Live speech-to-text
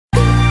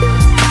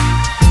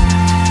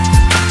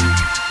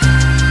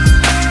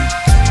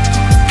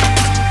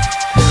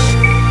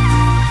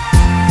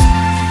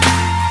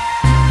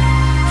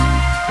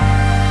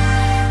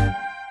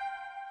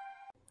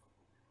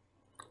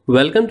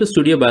Welcome to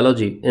Studio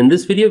Biology. In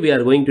this video, we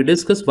are going to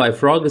discuss why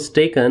frog is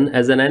taken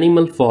as an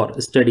animal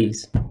for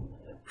studies.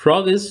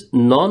 Frog is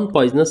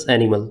non-poisonous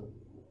animal,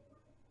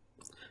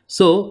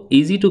 so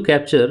easy to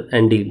capture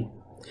and deal.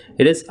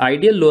 It is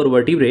ideal lower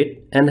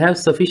vertebrate and have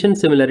sufficient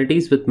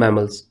similarities with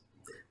mammals.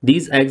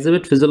 These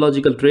exhibit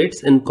physiological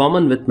traits in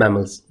common with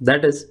mammals.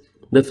 That is,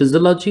 the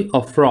physiology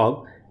of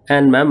frog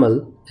and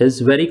mammal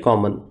is very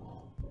common.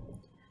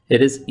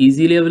 It is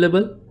easily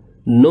available.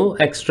 No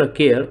extra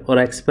care or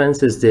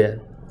expense is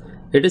there.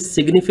 It is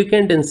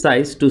significant in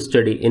size to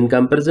study. In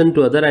comparison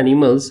to other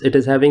animals, it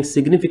is having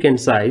significant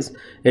size.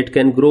 It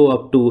can grow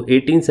up to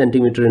 18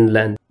 cm in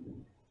length.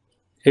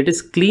 It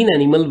is clean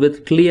animal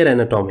with clear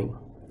anatomy.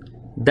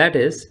 That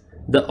is,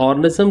 the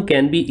organism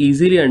can be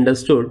easily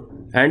understood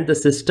and the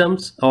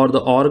systems or the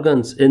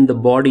organs in the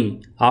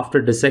body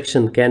after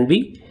dissection can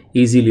be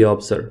easily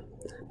observed.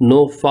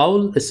 No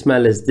foul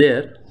smell is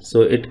there,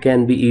 so it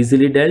can be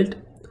easily dealt.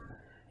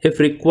 If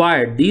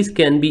required, these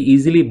can be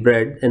easily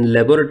bred in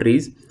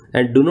laboratories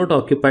and do not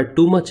occupy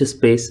too much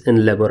space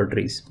in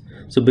laboratories.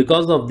 So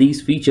because of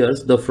these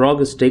features, the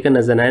frog is taken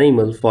as an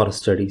animal for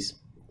studies.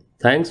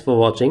 Thanks for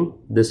watching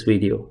this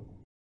video.